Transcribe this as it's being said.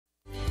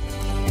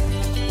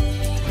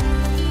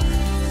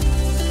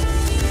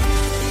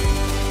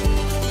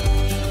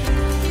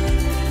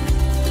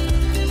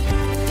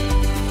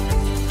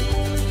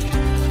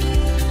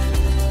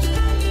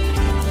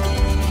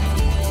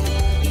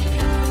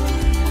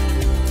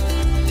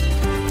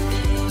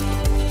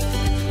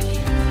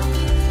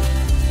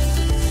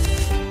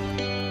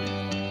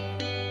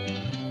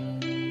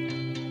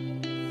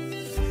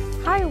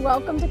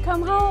welcome to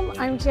Come Home.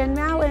 I'm Jen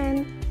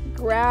Mallon.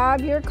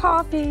 Grab your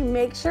coffee,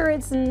 make sure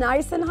it's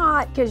nice and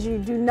hot because you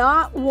do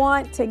not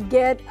want to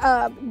get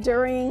up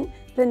during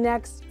the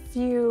next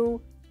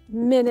few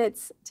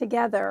minutes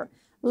together.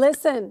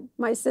 Listen,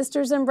 my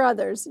sisters and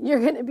brothers, you're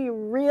going to be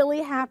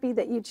really happy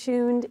that you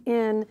tuned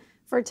in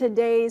for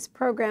today's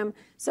program.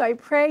 So I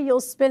pray you'll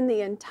spend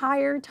the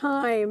entire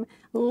time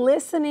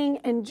listening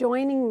and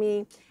joining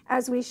me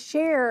as we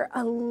share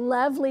a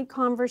lovely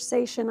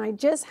conversation I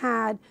just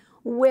had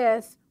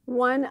with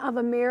one of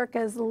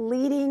America's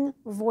leading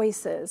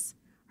voices.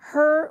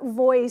 Her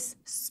voice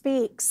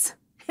speaks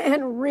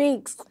and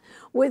reeks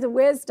with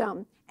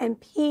wisdom and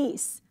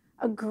peace,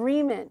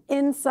 agreement,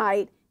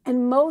 insight,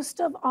 and most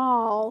of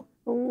all,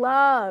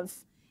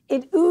 love.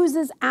 It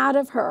oozes out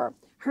of her.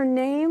 Her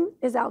name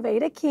is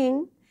Alveda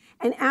King,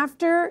 and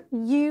after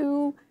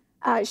you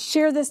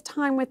share this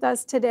time with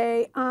us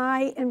today,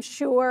 I am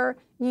sure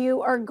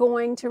you are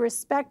going to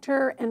respect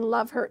her and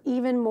love her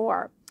even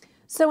more.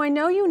 So I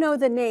know you know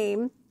the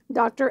name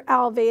Dr.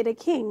 Alveda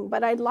King,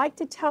 but I'd like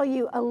to tell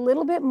you a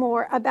little bit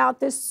more about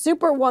this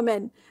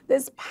superwoman,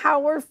 this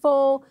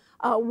powerful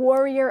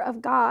warrior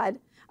of God.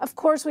 Of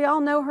course, we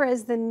all know her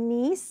as the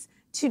niece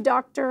to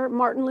Dr.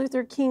 Martin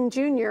Luther King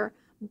Jr.,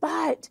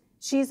 but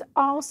she's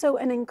also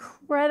an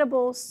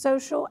incredible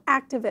social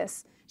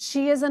activist.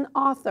 She is an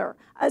author,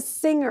 a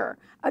singer,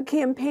 a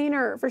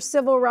campaigner for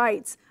civil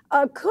rights,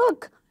 a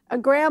cook, a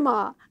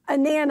grandma, a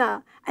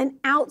nana, an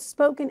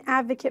outspoken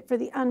advocate for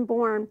the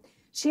unborn.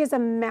 She has a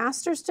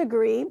master's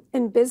degree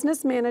in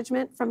business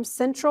management from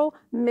Central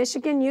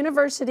Michigan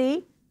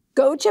University,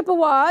 go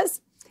Chippewas,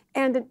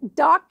 and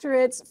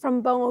doctorates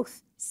from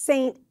both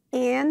St.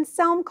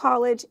 Anselm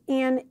College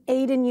and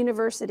Aden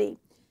University.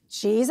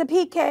 She's a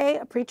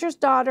PK, a preacher's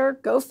daughter,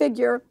 go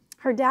figure.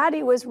 Her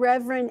daddy was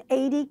Reverend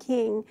A.D.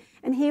 King,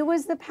 and he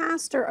was the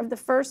pastor of the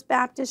First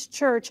Baptist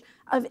Church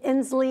of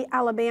Inslee,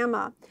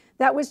 Alabama.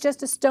 That was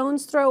just a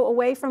stone's throw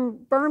away from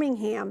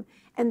Birmingham,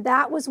 and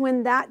that was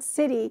when that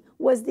city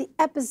was the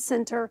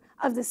epicenter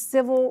of the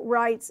civil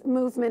rights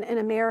movement in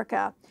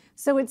America.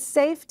 So it's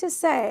safe to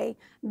say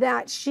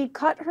that she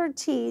cut her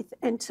teeth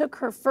and took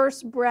her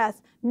first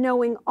breath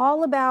knowing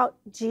all about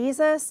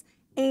Jesus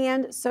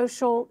and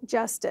social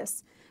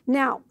justice.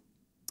 Now,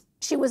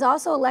 she was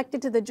also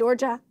elected to the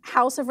Georgia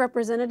House of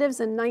Representatives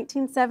in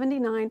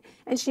 1979,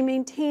 and she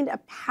maintained a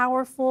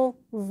powerful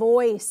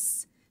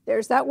voice.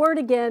 There's that word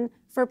again,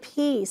 for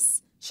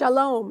peace,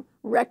 shalom,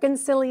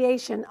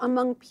 reconciliation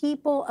among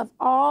people of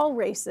all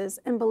races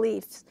and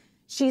beliefs.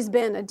 She's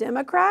been a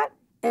Democrat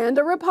and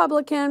a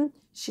Republican.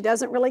 She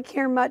doesn't really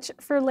care much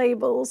for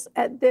labels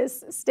at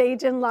this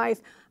stage in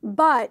life,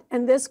 but,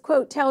 and this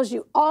quote tells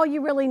you all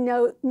you really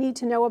need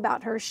to know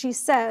about her. She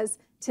says,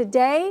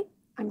 "Today,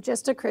 I'm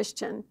just a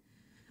Christian."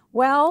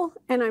 Well,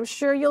 and I'm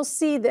sure you'll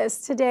see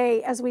this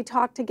today as we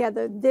talk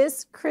together,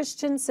 this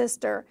Christian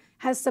sister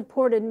has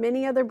supported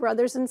many other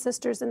brothers and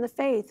sisters in the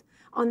faith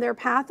on their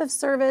path of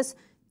service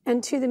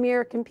and to the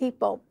American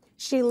people.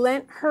 She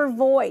lent her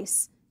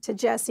voice to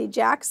Jesse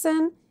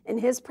Jackson in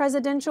his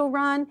presidential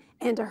run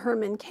and to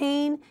Herman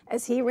Cain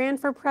as he ran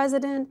for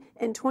president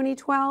in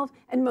 2012.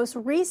 And most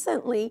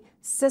recently,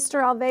 Sister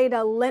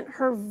Alveda lent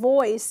her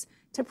voice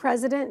to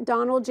President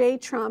Donald J.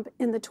 Trump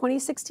in the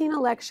 2016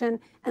 election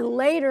and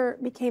later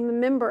became a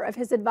member of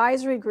his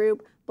advisory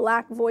group,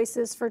 Black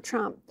Voices for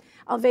Trump.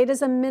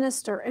 Alveda's a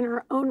minister in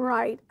her own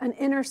right, an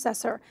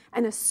intercessor,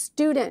 and a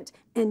student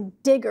and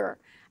digger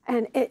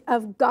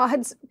of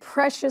God's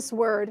precious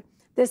word.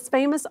 This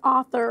famous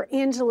author,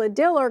 Angela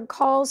Dillard,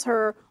 calls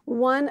her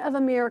one of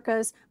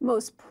America's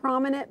most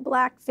prominent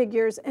Black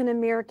figures in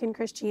American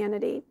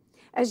Christianity.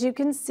 As you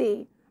can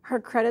see, her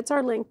credits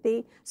are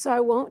lengthy, so I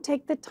won't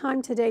take the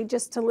time today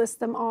just to list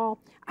them all.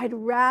 I'd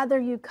rather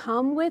you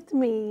come with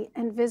me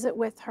and visit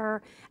with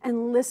her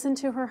and listen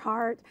to her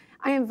heart.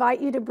 I invite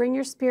you to bring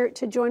your spirit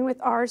to join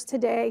with ours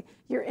today.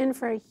 You're in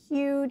for a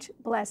huge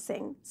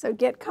blessing. So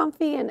get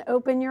comfy and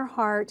open your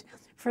heart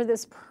for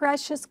this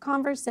precious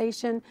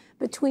conversation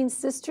between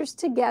sisters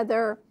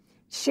together,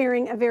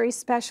 sharing a very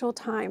special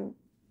time.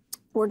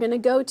 We're going to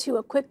go to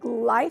a quick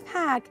life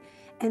hack,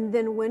 and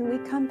then when we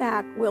come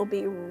back, we'll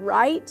be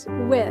right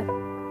with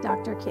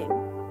Dr. King.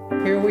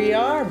 Here we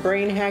are,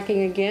 brain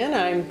hacking again.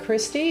 I'm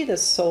Christy, the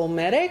soul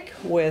medic,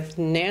 with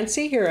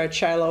Nancy here at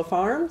Shiloh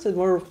Farms, and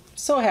we're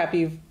so happy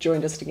you've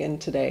joined us again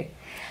today.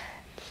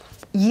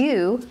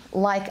 You,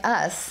 like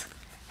us,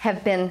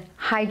 have been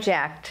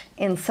hijacked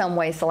in some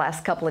ways the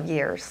last couple of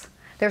years.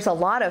 There's a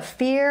lot of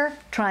fear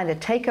trying to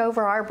take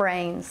over our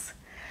brains.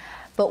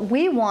 But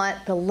we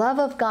want the love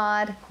of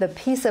God, the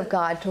peace of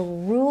God to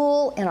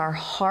rule in our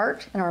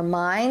heart and our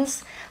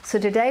minds. So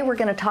today we're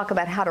going to talk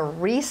about how to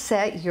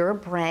reset your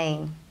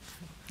brain.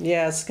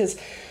 Yes, because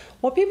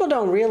what people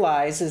don't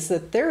realize is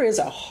that there is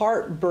a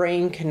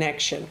heart-brain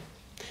connection.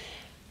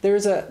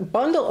 There's a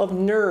bundle of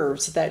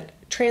nerves that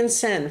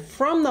transcend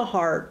from the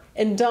heart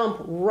and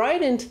dump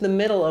right into the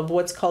middle of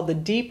what's called the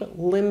deep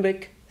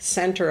limbic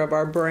center of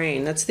our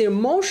brain. That's the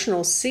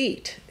emotional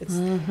seat.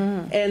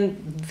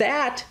 And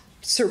that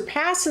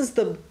surpasses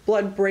the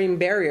blood-brain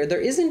barrier.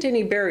 There isn't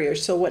any barrier.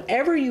 So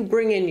whatever you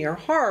bring in your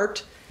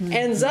heart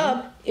ends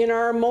up in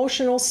our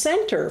emotional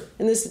center,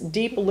 in this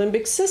deep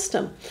limbic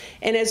system.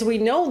 And as we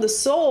know, the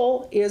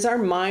soul is our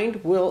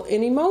mind, will,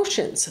 and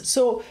emotions.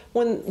 So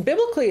when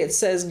biblically it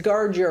says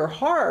guard your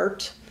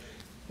heart,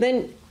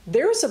 then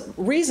there's a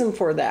reason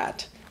for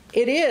that.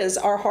 It is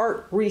our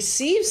heart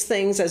receives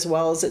things as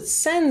well as it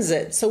sends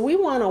it. So we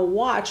want to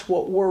watch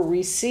what we're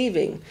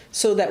receiving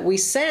so that we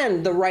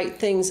send the right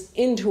things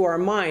into our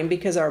mind,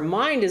 because our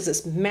mind is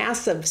this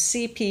massive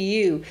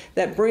CPU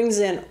that brings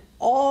in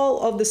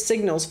all of the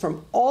signals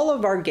from all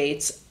of our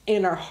gates,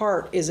 and our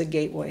heart is a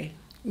gateway.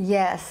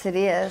 Yes, it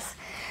is.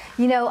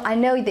 You know, I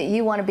know that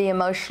you want to be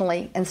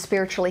emotionally and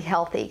spiritually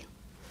healthy.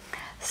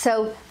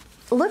 So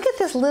look at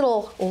this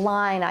little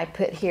line I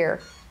put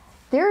here.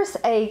 There's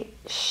a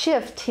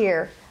shift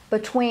here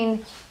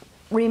between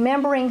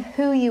remembering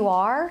who you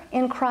are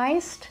in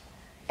Christ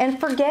and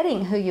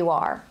forgetting who you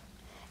are.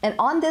 And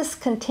on this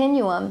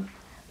continuum,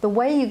 the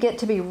way you get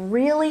to be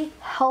really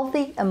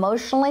healthy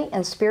emotionally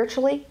and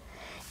spiritually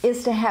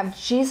is to have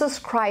Jesus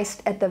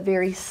Christ at the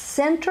very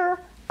center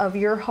of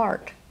your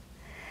heart.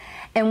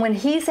 And when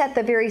He's at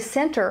the very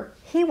center,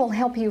 He will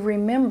help you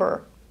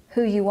remember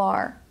who you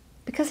are,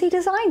 because He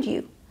designed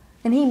you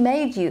and He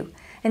made you,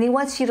 and He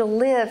wants you to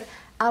live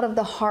out of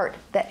the heart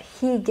that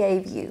He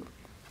gave you.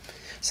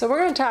 So we're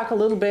going to talk a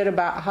little bit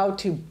about how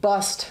to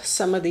bust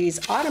some of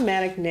these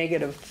automatic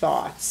negative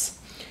thoughts.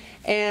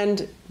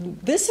 And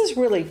this is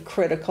really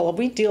critical.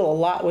 We deal a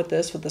lot with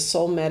this with the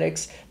soul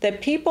medics, that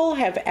people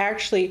have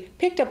actually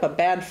picked up a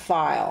bad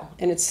file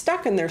and it's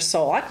stuck in their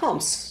soul. I call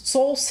them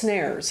soul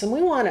snares, and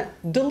we want to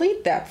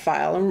delete that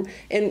file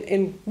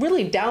and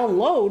really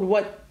download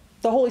what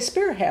the Holy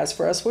Spirit has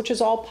for us, which is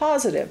all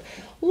positive.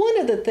 One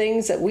of the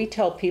things that we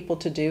tell people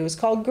to do is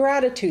called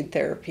gratitude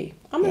therapy.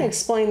 I'm going to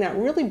explain that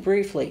really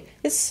briefly.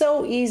 It's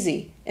so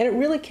easy, and it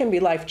really can be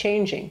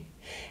life-changing.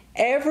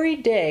 Every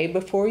day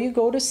before you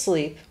go to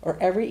sleep, or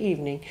every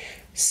evening,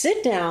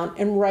 sit down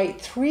and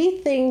write 3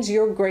 things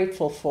you're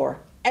grateful for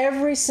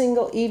every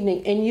single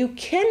evening, and you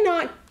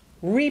cannot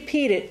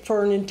repeat it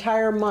for an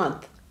entire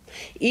month.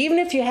 Even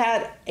if you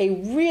had a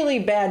really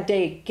bad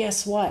day,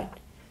 guess what?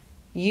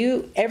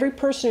 Every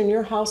person in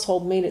your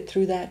household made it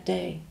through that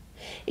day.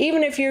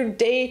 Even if your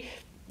day,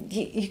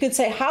 you could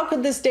say, how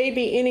could this day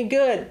be any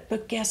good?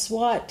 But guess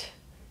what?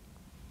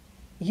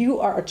 You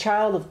are a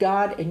child of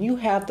God, and you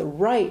have the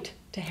right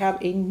to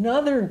have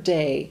another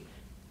day.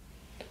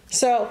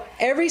 So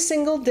every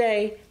single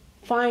day,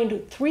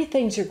 find 3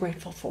 things you're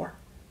grateful for.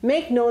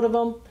 Make note of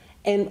them,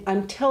 and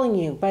I'm telling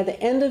you, by the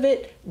end of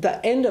it,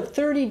 the end of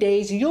 30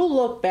 days, you'll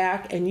look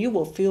back and you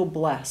will feel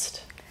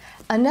blessed.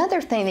 Another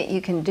thing that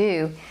you can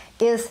do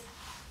is,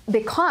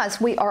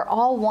 because we are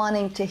all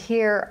wanting to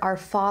hear our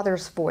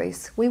Father's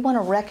voice, we want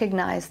to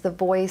recognize the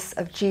voice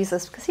of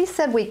Jesus, because He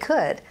said we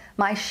could.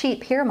 My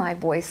sheep hear my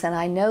voice and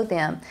I know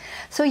them.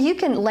 So you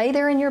can lay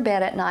there in your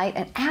bed at night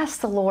and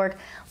ask the Lord,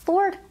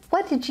 Lord,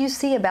 what did you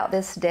see about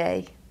this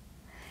day?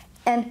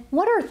 And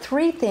what are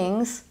 3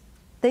 things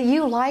that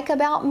you like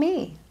about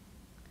me?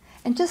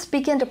 And just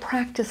begin to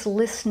practice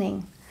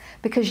listening,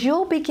 because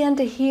you'll begin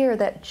to hear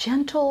that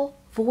gentle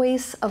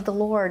voice of the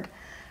Lord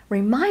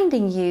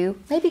reminding you,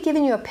 maybe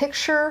giving you a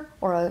picture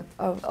or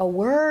a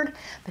word,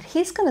 but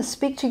He's going to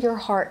speak to your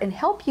heart and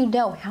help you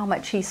know how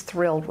much He's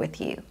thrilled with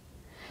you.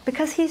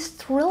 Because He's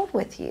thrilled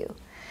with you.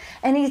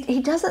 And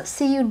He doesn't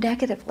see you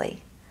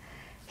negatively.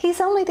 He's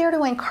only there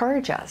to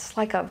encourage us,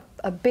 like a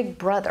big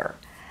brother.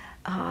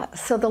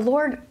 So the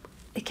Lord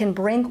can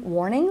bring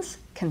warnings,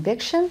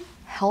 conviction,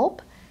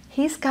 help.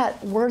 He's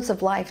got words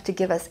of life to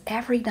give us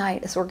every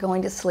night as we're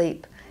going to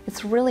sleep.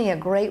 It's really a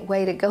great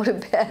way to go to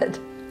bed.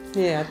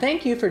 Yeah,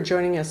 thank you for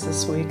joining us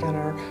this week on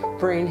our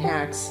Brain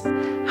Hacks.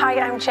 Hi,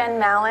 I'm Jen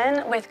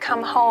Mallon with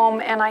Come Home,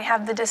 and I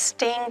have the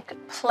distinct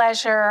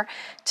pleasure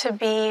to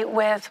be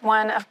with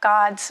one of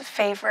God's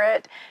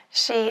favorite.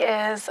 She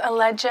is a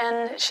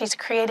legend. She's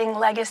creating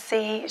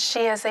legacy.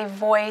 She is a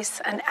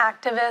voice, an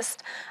activist,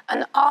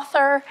 an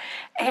author,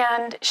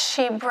 and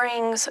she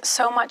brings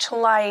so much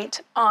light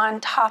on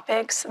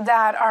topics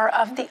that are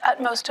of the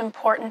utmost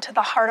importance to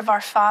the heart of our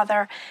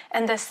Father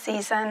in this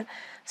season.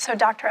 So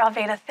Dr.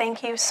 Alveda,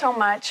 thank you so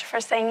much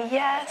for saying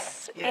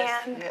yes,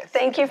 and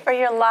thank you for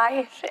your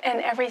life and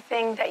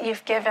everything that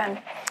you've given.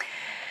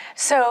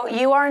 So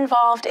you are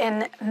involved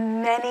in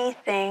many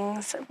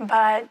things,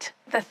 but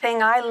the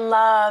thing I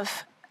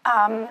love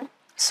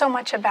so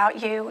much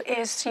about you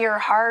is your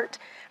heart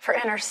for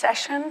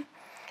intercession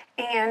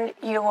and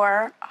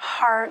your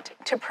heart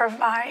to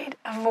provide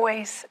a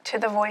voice to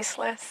the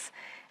voiceless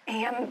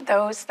and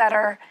those that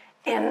are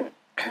in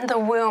the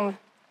womb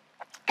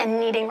and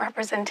needing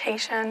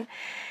representation.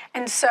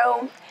 And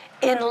so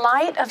in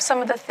light of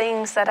some of the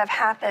things that have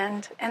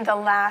happened in the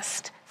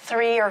last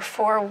 3 or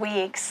 4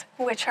 weeks,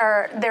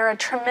 they're a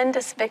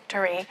tremendous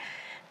victory,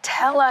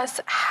 tell us,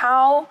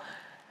 how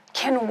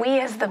can we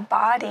as the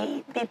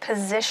body be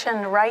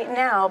positioned right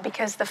now?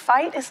 Because the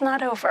fight is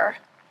not over.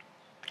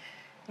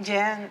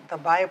 Jen, the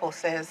Bible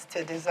says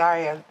to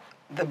desire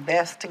the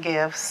best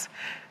gifts,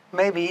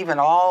 maybe even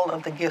all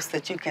of the gifts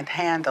that you can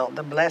handle,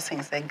 the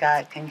blessings that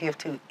God can give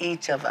to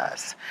each of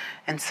us.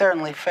 And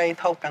certainly faith,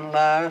 hope, and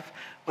love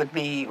would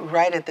be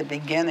right at the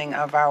beginning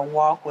of our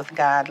walk with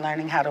God,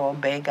 learning how to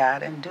obey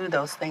God and do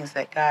those things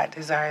that God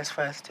desires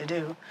for us to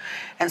do.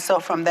 And so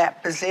from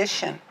that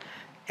position,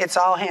 it's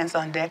all hands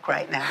on deck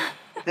right now.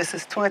 This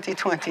is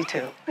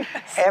 2022. Yes.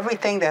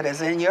 Everything that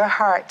is in your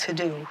heart to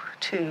do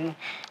to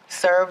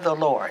serve the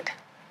Lord,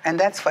 and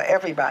that's for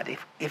everybody.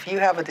 If you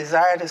have a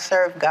desire to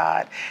serve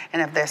God,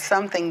 and if there's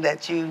something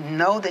that you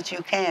know that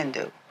you can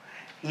do,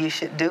 you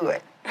should do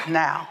it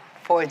now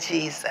for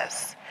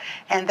Jesus.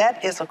 And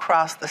that is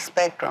across the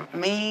spectrum.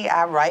 Me,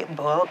 I write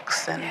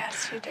books and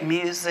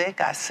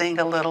music. I sing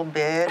a little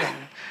bit and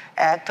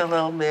act a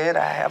little bit.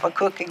 I have a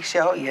cooking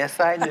show. Yes,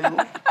 I do.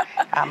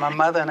 I'm a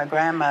mother and a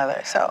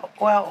grandmother. So,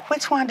 well,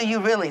 which one do you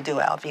really do,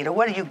 Alveda?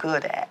 What are you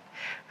good at?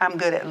 I'm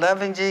good at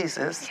loving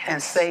Jesus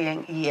and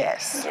saying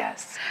yes.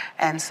 Yes.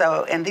 And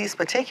so in these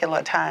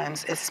particular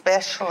times,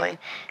 especially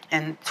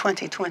in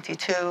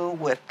 2022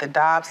 with the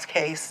Dobbs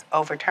case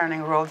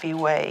overturning Roe v.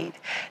 Wade,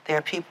 there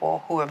are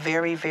people who are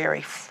very,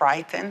 very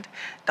frightened,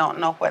 don't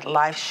know what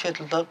life should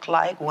look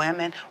like.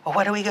 Women, well,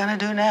 what are we going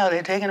to do now?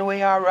 They're taking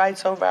away our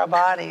rights over our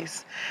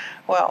bodies.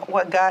 Well,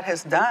 what God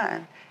has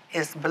done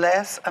is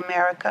bless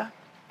America,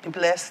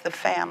 bless the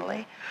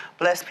family,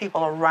 bless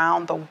people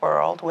around the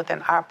world with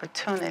an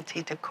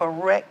opportunity to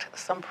correct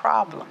some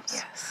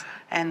problems. Yes.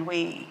 And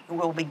we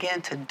will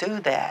begin to do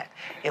that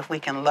if we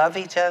can love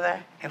each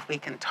other, if we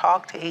can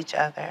talk to each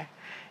other,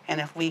 and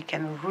if we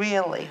can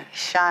really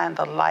shine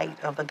the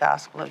light of the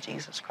gospel of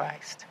Jesus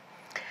Christ.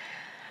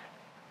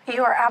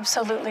 You are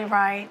absolutely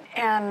right.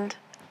 And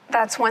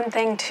that's one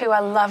thing, too, I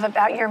love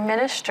about your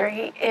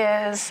ministry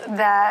is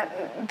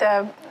that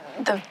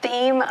the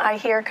theme I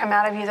hear come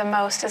out of you the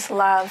most is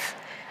love.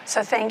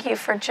 So thank you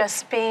for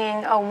just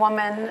being a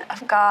woman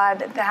of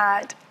God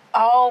that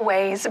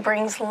always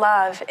brings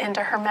love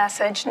into her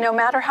message, no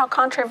matter how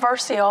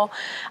controversial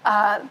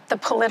the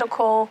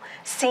political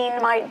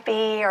scene might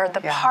be, or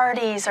the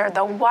parties, or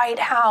the White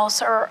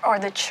House, or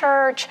the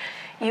church.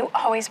 You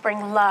always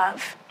bring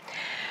love.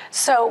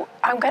 So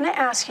I'm going to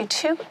ask you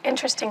two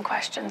interesting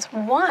questions.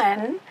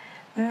 One,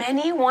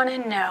 many want to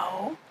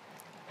know,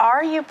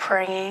 are you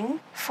praying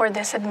for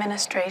this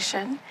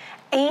administration?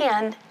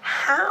 And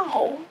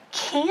how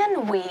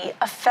can we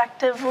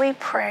effectively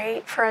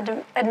pray for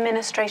an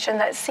administration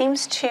that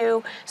seems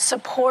to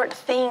support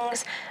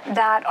things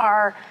that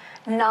are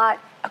not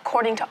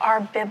according to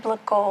our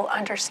biblical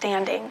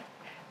understanding?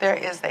 There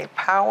is a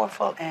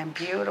powerful and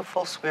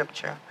beautiful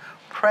scripture.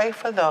 Pray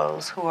for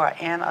those who are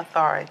in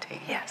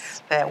authority,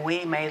 that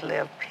we may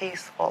live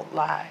peaceful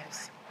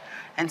lives.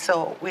 And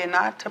so we're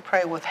not to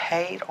pray with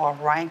hate or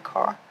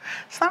rancor.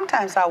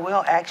 Sometimes I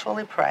will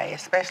actually pray,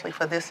 especially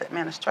for this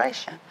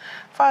administration.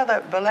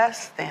 Father,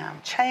 bless them,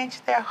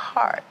 change their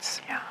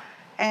hearts. Yeah.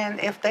 And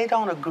if they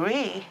don't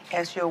agree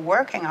as you're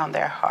working on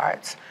their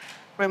hearts,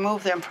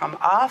 remove them from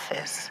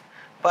office,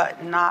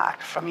 but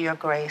not from your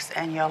grace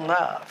and your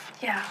love.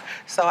 Yeah.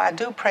 So I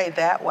do pray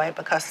that way,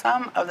 because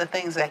some of the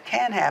things that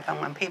can happen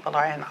when people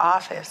are in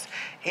office,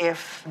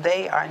 if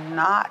they are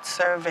not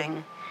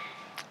serving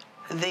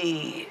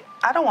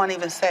I don't want to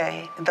even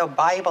say the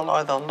Bible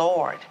or the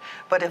Lord,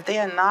 but if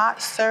they're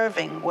not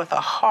serving with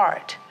a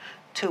heart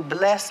to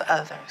bless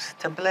others,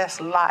 to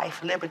bless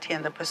life, liberty,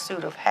 and the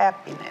pursuit of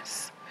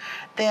happiness,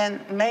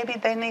 then maybe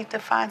they need to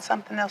find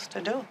something else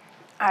to do.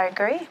 I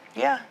agree.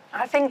 Yeah.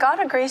 I think God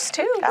agrees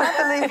too.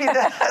 I believe he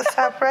does.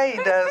 I pray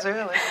he does,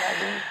 really. I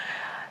do.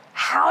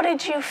 How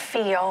did you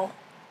feel?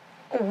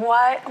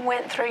 What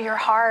went through your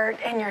heart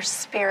and your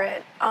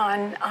spirit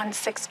on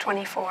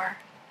 6/24?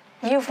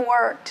 You've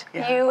worked,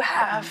 you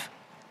have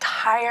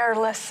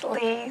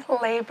tirelessly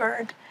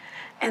labored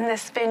in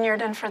this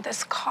vineyard and for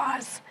this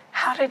cause.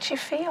 How did you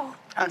feel?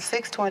 On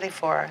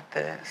 6/24,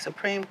 the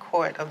Supreme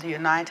Court of the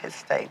United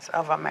States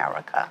of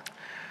America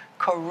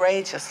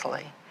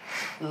courageously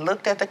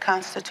looked at the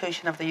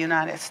Constitution of the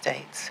United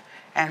States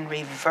and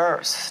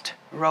reversed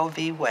Roe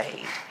v.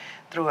 Wade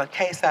through a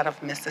case out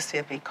of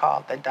Mississippi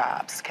called the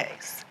Dobbs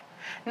case.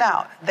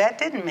 Now, that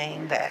didn't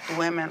mean that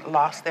women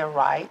lost their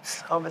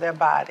rights over their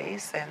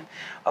bodies, and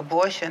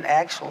abortion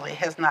actually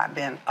has not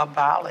been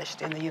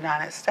abolished in the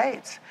United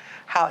States.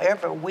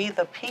 However, we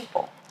the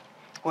people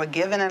were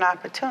given an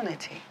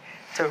opportunity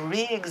to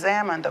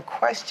re-examine the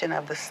question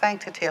of the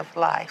sanctity of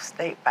life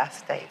state by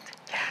state.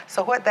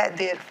 So what that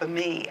did for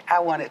me, I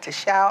wanted to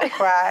shout,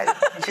 cry,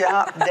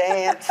 jump,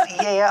 dance,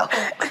 yell.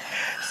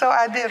 So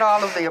I did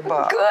all of the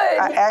above. Good.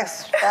 I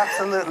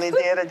absolutely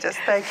did. I just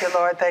thank you,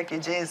 Lord. Thank you,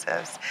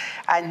 Jesus.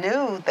 I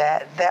knew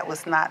that that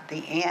was not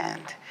the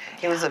end.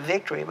 It was a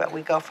victory, but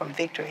we go from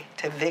victory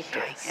to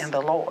victory in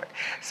the Lord.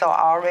 So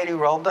I already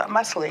rolled up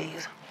my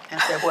sleeves and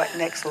said, what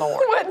next,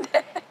 Lord?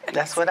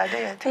 That's what I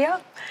did.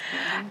 Yeah.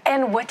 Mm-hmm.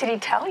 And what did he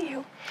tell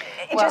you?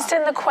 Well, just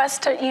in the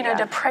quest to,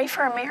 to pray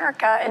for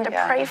America and to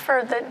pray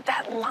for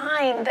that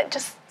line that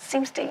just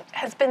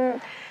has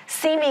been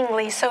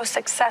seemingly so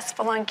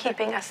successful on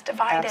keeping us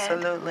divided.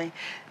 Absolutely.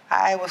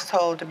 I was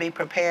told to be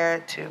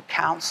prepared to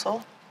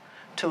counsel,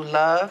 to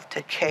love,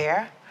 to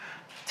care,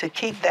 to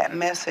keep that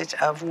message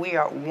of we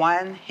are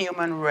one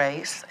human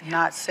race,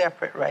 not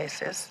separate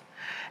races.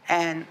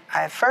 And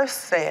I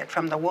first said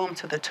from the womb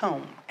to the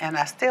tomb, and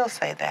I still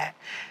say that.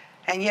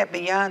 And yet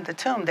beyond the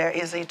tomb, there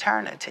is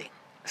eternity.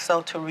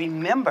 So to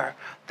remember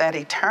that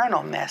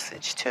eternal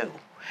message too.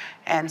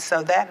 And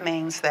so that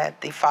means that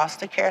the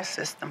foster care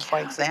system, for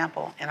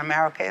example, in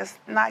America is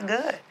not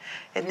good.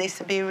 It needs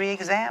to be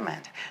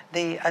re-examined.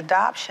 The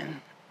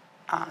adoption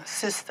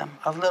system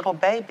of little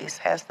babies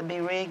has to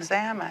be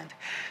re-examined.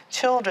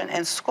 Children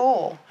in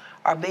school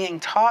are being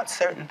taught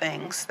certain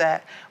things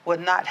that would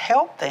not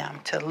help them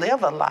to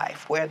live a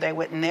life where they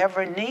would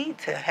never need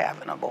to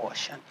have an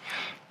abortion.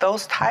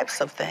 Those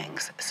types of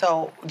things.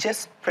 So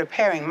just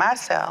preparing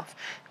myself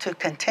to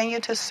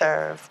continue to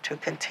serve, to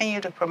continue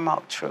to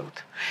promote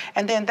truth.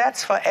 And then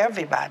that's for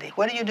everybody.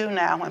 What do you do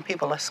now when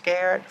people are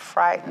scared,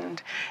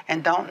 frightened,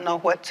 and don't know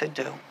what to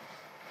do?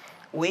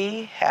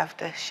 We have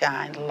to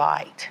shine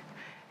light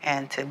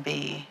and to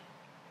be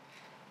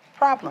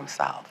problem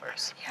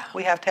solvers. Yeah.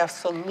 We have to have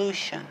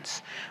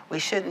solutions. We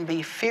shouldn't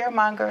be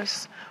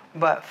fear-mongers,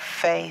 but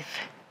faith,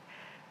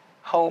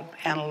 hope,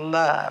 and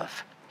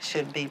love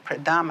should be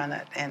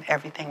predominant in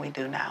everything we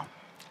do now.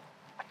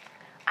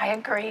 I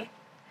agree.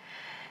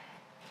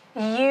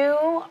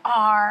 You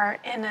are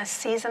in a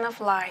season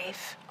of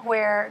life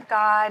where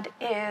God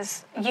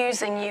is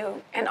using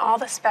you in all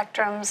the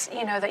spectrums,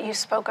 you know, that you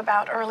spoke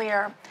about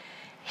earlier.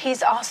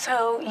 He's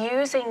also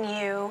using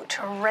you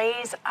to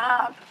raise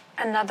up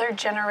another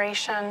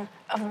generation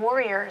of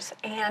warriors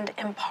and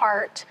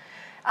impart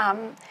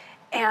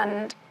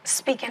and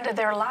speak into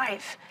their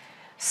life.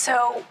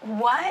 So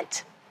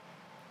what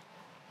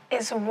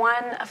is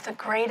one of the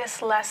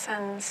greatest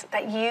lessons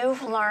that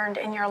you've learned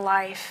in your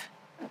life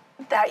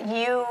that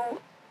you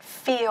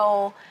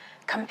feel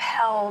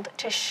compelled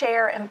to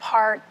share,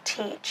 impart,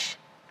 teach?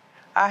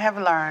 I have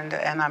learned,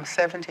 and I'm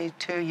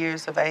 72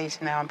 years of age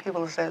now, and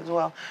people have said,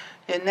 well,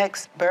 your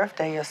next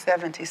birthday, your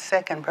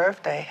 72nd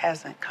birthday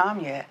hasn't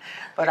come yet,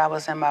 but I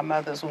was in my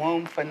mother's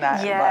womb for 9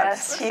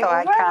 months, so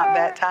I count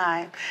that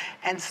time.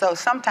 And so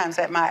sometimes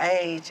at my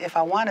age, if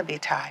I want to be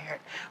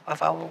tired, or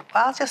if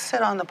I'll just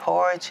sit on the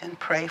porch and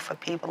pray for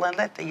people and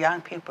let the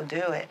young people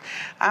do it.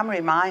 I'm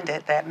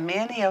reminded that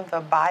many of the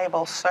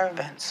Bible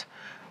servants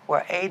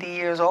were 80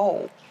 years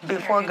old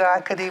before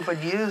God could even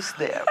use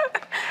them.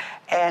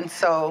 And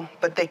so,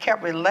 but they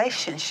kept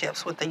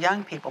relationships with the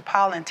young people.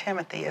 Paul and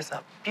Timothy is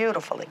a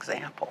beautiful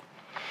example.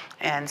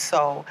 And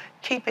so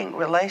keeping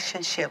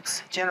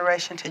relationships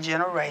generation to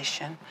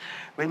generation,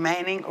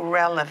 remaining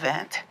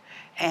relevant,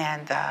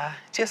 and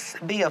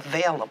just be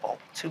available,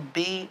 to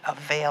be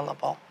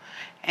available.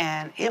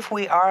 And if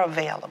we are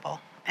available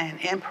and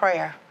in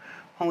prayer,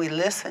 when we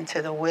listen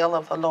to the will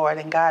of the Lord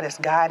and God is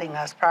guiding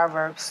us,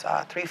 Proverbs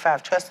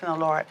 3:5, trust in the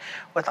Lord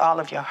with all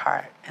of your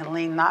heart and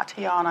lean not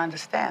to your own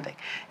understanding.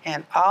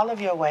 In all of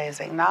your ways,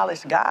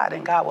 acknowledge God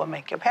and God will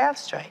make your path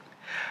straight.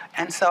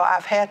 And so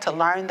I've had to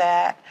learn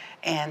that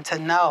and to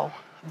know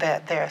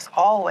that there's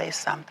always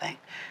something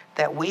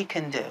that we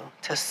can do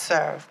to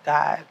serve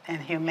God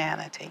and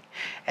humanity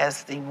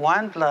as the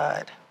one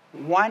blood,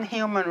 one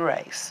human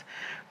race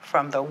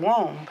from the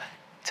womb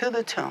to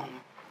the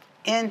tomb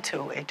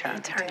into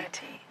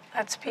eternity.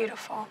 That's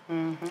beautiful.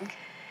 Mm-hmm.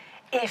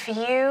 If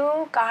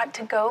you got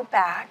to go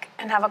back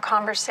and have a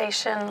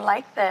conversation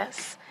like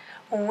this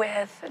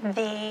with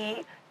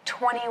the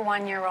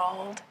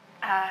 21-year-old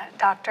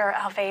Dr.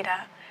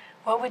 Alveda,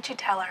 what would you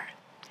tell her?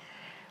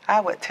 I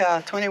would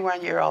tell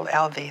 21-year-old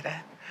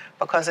Alveda,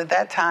 because at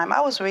that time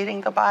I was reading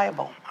the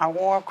Bible. I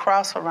wore a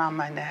cross around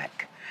my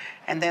neck.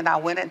 And then I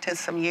went into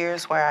some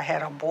years where I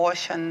had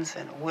abortions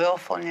and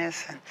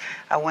willfulness, and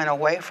I went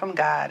away from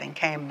God and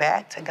came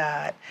back to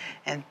God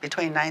in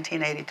between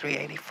 1983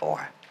 and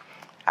 84.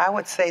 I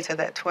would say to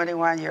that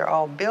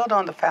 21-year-old, build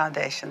on the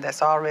foundation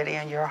that's already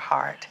in your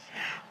heart.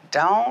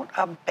 Don't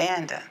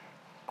abandon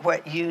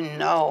what you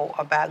know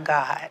about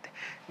God.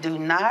 Do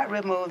not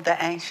remove the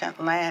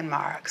ancient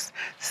landmarks.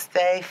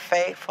 Stay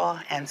faithful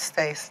and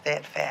stay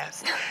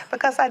steadfast.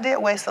 Because I did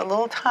waste a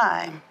little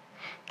time,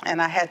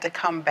 and I had to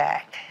come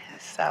back.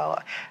 So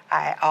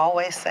I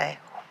always say,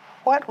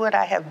 what would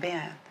I have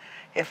been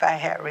if I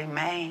had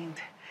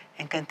remained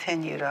and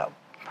continued up?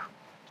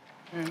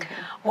 Mm-hmm.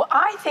 Well,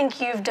 I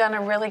think you've done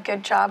a really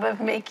good job of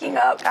making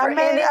up for I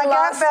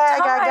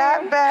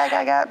got back,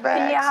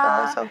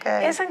 yeah. So it's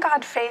okay. Isn't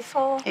God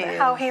faithful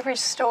how He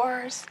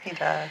restores? He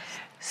does.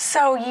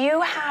 So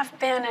you have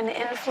been an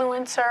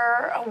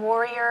influencer, a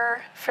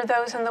warrior for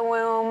those in the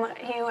womb.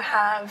 You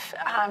have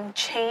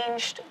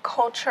changed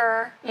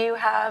culture. You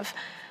have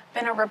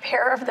been a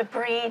repairer of the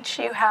breach.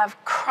 You have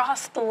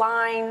crossed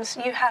lines.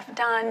 You have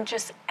done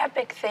just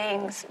epic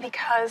things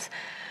because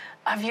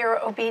of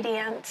your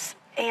obedience.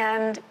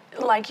 And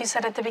like you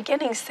said at the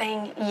beginning,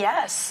 saying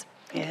yes.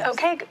 Yes.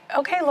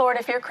 Okay, Lord,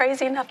 if you're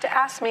crazy enough to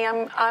ask me,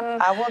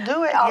 I will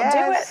do it. I'll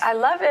do it. I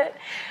love it.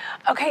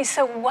 Okay,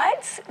 so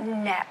what's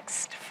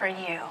next for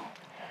you?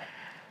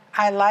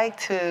 I like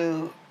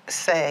to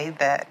say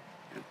that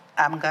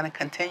I'm going to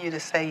continue to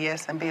say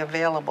yes and be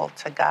available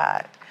to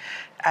God.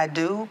 I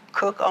do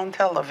cook on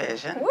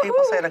television. Woo-hoo.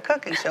 People say the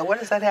cooking show, what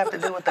does that have to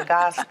do with the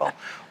gospel?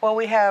 Well,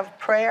 we have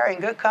prayer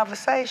and good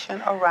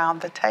conversation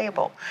around the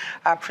table.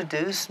 I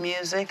produce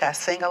music. I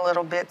sing a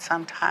little bit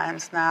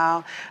sometimes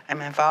now.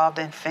 I'm involved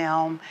in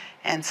film.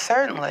 And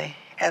certainly,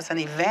 as an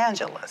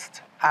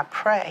evangelist, I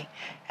pray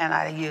and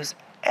I use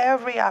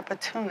every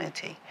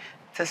opportunity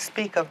to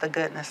speak of the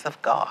goodness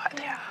of God.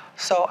 Yeah.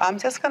 So I'm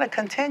just going to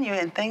continue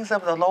in things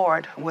of the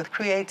Lord with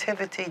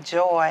creativity,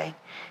 joy,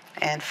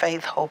 and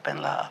faith, hope,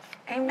 and love.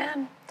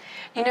 Amen.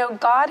 You know,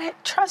 God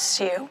trusts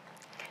you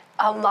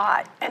a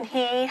lot, and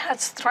He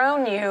has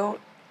thrown you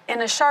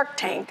in a shark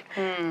tank.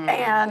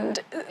 And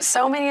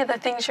so many of the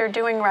things you're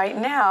doing right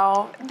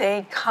now,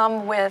 they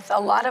come with a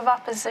lot of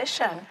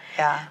opposition.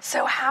 Yeah.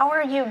 So how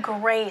are you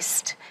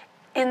graced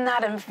in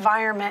that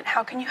environment?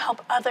 How can you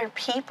help other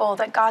people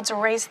that God's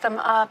raised them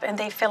up and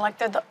they feel like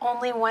they're the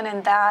only one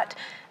in that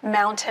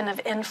mountain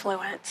of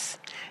influence?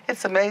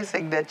 It's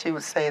amazing that you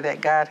would say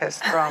that God has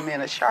thrown me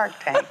in a shark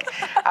tank.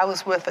 I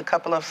was with a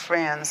couple of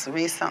friends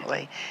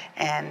recently,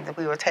 and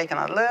we were taking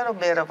a little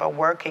bit of a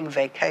working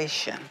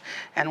vacation.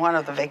 And one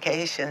of the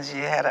vacations,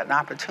 you had an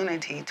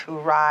opportunity to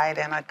ride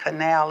in a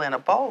canal in a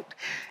boat.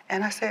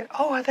 And I said,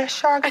 oh, are there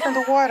sharks in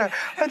the water?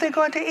 Are they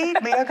going to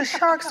eat me? Are the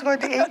sharks going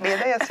to eat me?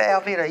 And they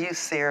said, Alveda, are you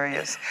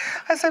serious?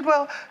 I said,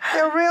 well,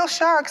 they're real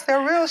sharks.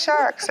 They're real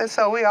sharks. And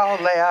so we all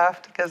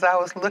laughed because I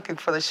was looking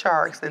for the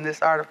sharks in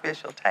this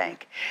artificial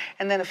tank.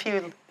 And then a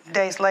few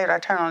days later, I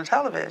turned on the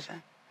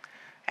television,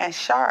 and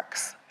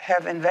sharks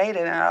have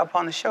invaded and are up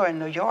on the shore in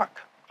New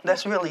York.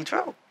 That's really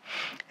true.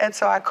 And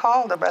so I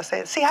called them. I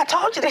said, see, I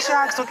told you the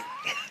sharks would...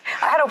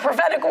 I had a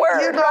prophetic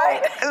word,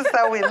 right? And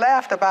so we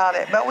laughed about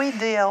it. But we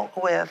deal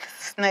with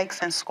snakes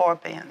and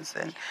scorpions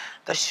and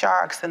the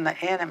sharks and the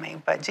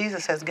enemy. But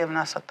Jesus has given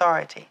us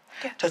authority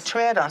to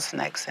tread on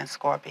snakes and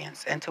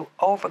scorpions and to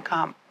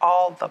overcome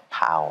all the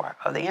power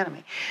of the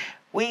enemy.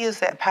 We use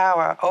that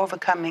power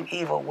overcoming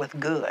evil with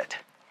good,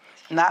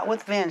 not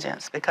with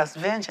vengeance, because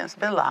vengeance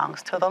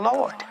belongs to the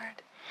Lord.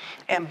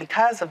 And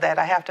because of that,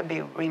 I have to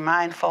be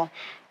mindful.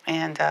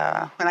 And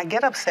when I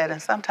get upset,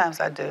 and sometimes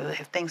I do,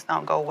 if things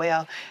don't go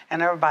well,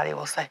 and everybody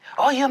will say,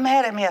 oh, you're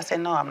mad at me. I say,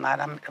 no, I'm not.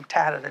 I'm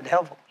tired of the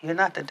devil. You're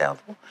not the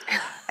devil.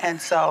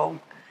 And so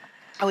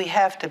we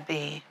have to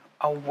be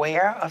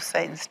aware of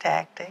Satan's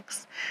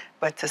tactics,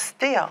 but to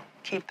still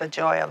keep the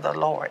joy of the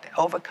Lord,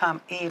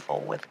 overcome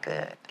evil with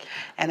good.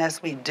 And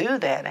as we do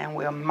that, and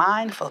we're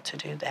mindful to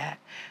do that,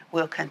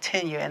 we'll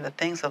continue in the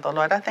things of the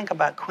Lord. I think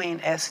about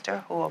Queen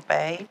Esther, who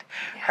obeyed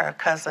her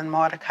cousin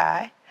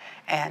Mordecai,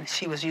 and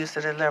she was used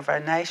to deliver a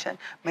nation.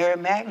 Mary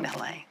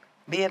Magdalene,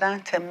 be it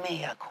unto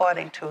me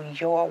according to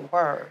your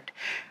word.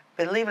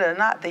 Believe it or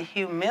not, the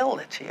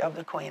humility of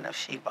the Queen of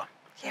Sheba.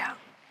 Yeah.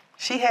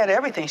 She had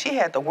everything. She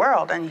had the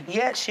world, and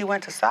yet she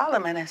went to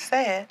Solomon and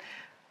said,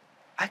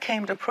 I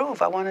came to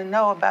prove, I want to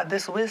know about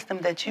this wisdom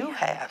that you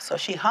have. So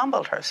she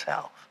humbled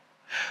herself.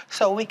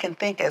 So we can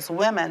think as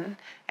women,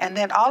 and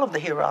then all of the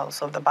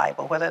heroes of the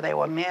Bible, whether they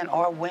were men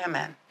or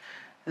women,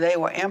 they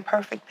were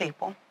imperfect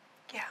people.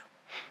 Yeah.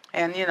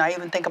 And, you know, I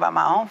even think about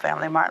my own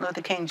family. Martin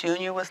Luther King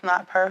Jr. was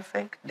not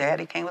perfect.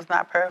 Daddy King was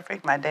not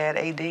perfect. My dad,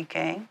 A.D.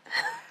 King.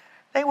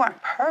 They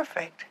weren't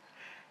perfect.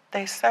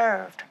 They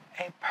served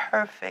a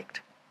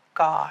perfect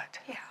God.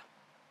 Yeah.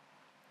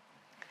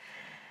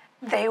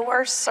 They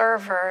were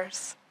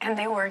servers, and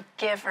they were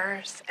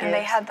givers, and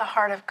they had the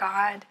heart of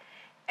God,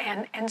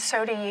 and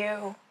so do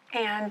you.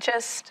 And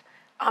just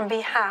on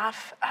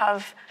behalf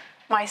of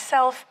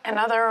myself and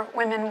other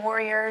women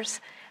warriors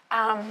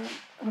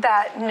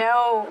that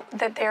know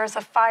that there's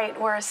a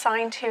fight we're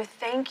assigned to,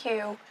 thank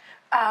you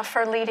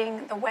for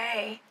leading the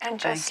way, and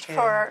just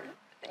for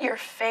your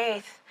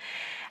faith.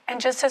 And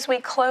just as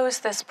we close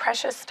this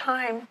precious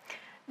time,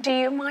 do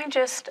you mind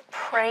just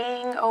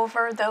praying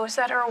over those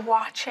that are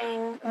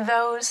watching,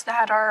 those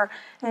that are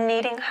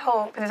needing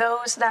hope,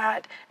 those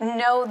that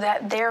know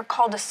that they're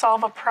called to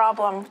solve a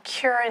problem,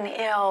 cure an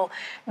ill,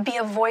 be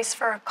a voice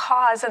for a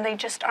cause, and they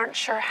just aren't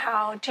sure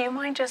how? Do you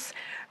mind just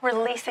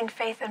releasing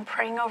faith and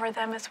praying over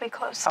them as we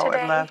close today? I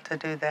would love to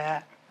do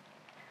that.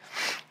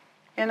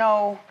 You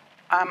know,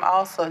 I'm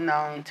also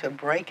known to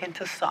break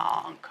into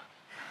song.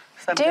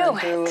 So I'm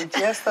going to do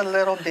just a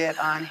little bit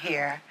on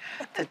here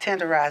to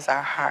tenderize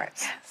our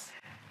hearts. Yes.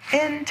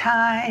 In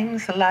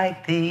times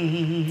like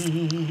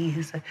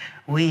these,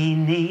 we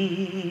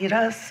need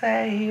a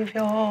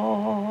Savior.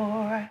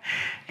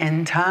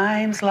 In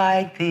times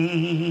like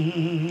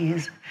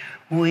these,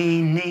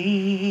 we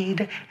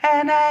need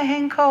an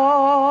anchor.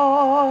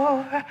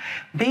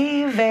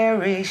 Be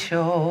very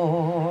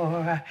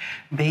sure,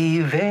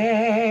 be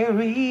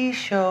very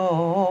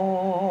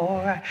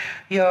sure.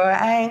 Your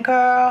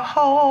anchor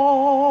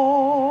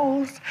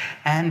holds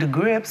and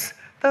grips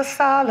the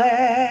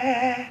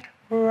solid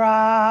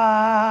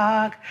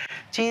rock.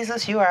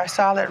 Jesus, you are a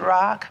solid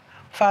rock.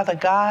 Father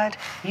God,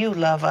 you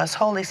love us.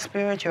 Holy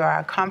Spirit, you are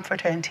our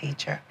comforter and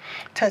teacher.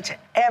 Touch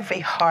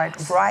every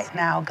heart right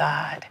now,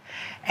 God,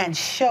 and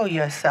show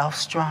yourself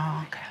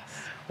strong.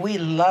 We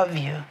love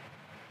you.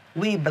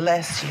 We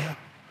bless you.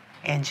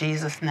 In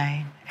Jesus'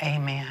 name,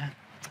 amen.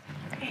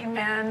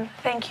 Amen.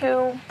 Thank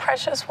you,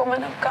 precious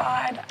woman of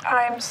God.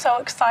 I'm so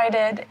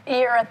excited.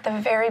 You're at the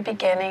very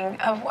beginning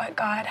of what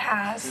God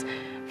has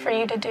for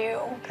you to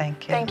do.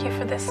 Thank you. Thank you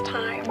for this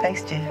time.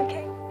 Thanks, Jen.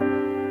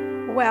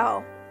 Okay.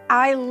 Well,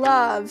 I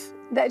love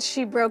that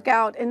she broke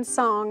out in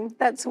song.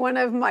 That's one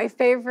of my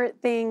favorite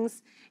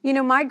things. You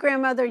know, my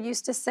grandmother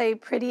used to say,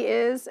 pretty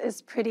is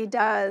as pretty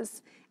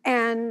does.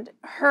 And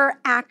her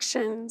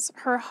actions,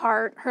 her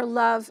heart, her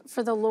love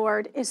for the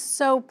Lord is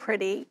so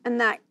pretty, and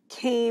that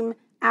came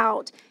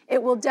out.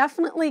 It will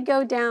definitely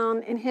go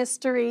down in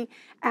history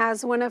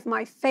as one of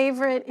my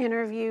favorite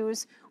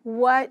interviews.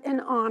 What an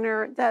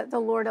honor that the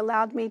Lord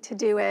allowed me to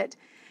do it.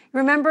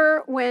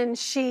 Remember when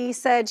she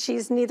said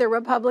she's neither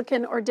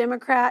Republican or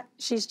Democrat,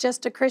 she's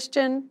just a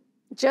Christian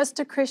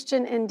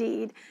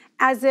indeed,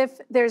 as if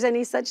there's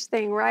any such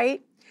thing,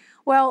 right?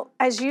 Well,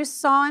 as you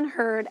saw and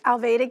heard,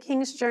 Alveda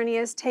King's journey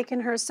has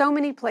taken her so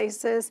many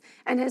places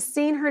and has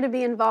seen her to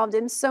be involved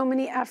in so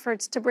many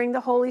efforts to bring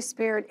the Holy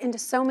Spirit into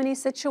so many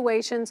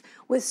situations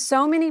with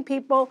so many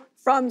people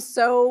from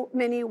so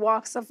many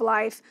walks of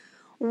life.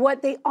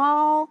 What they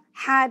all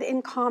had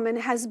in common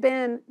has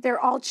been they're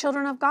all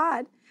children of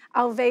God.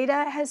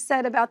 Alveda has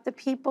said about the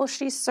people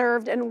she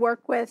served and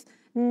worked with,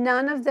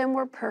 none of them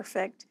were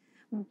perfect,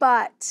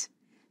 but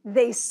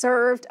they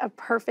served a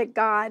perfect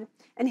God.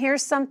 And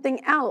here's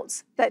something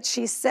else that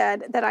she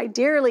said that I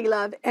dearly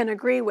love and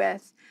agree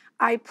with.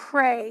 I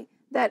pray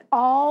that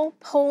all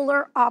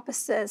polar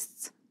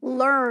opposites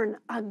learn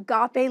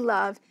agape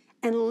love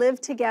and live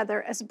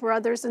together as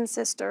brothers and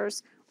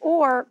sisters,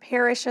 or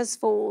perish as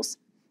fools.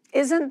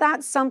 Isn't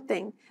that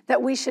something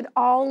that we should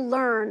all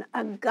learn?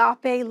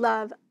 Agape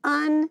love,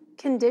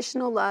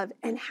 unconditional love,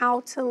 and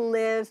how to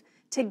live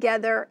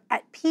together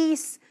at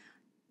peace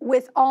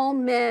with all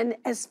men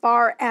as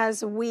far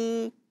as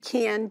we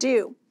can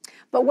do.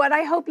 But what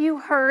I hope you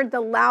heard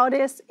the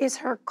loudest is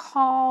her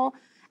call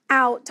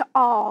out to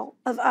all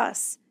of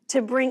us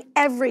to bring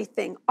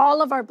everything,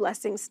 all of our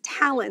blessings,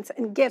 talents,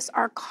 and gifts,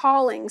 our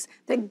callings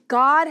that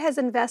God has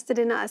invested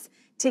in us,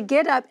 to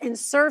get up and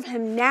serve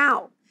Him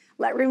now.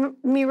 Let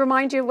me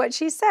remind you of what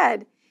she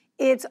said.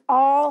 It's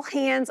all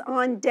hands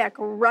on deck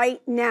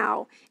right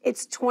now.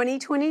 It's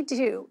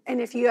 2022, and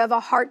if you have a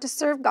heart to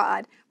serve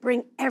God,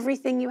 bring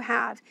everything you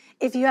have.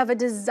 If you have a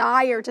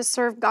desire to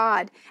serve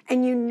God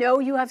and you know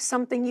you have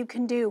something you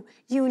can do,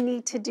 you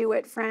need to do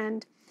it,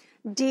 friend.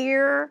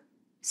 Dear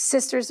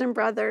sisters and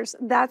brothers,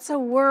 that's a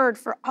word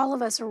for all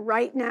of us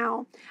right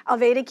now.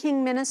 Alveda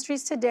King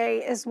Ministries today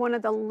is one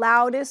of the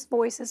loudest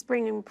voices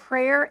bringing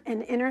prayer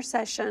and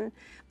intercession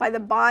by the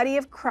body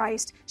of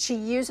Christ. She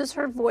uses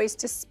her voice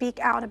to speak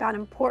out about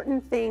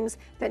important things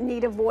that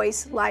need a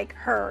voice like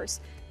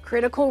hers.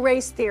 Critical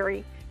race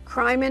theory,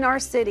 crime in our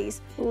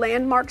cities,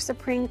 landmark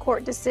Supreme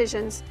Court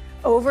decisions,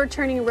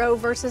 overturning Roe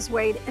versus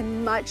Wade,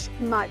 and much,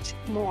 much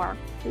more.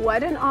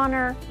 What an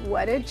honor,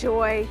 what a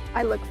joy.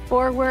 I look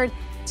forward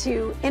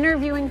to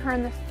interviewing her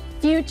in the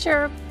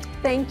future.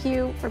 Thank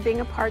you for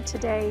being a part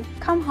today.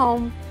 Come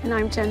home, and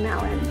I'm Jen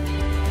Mallon.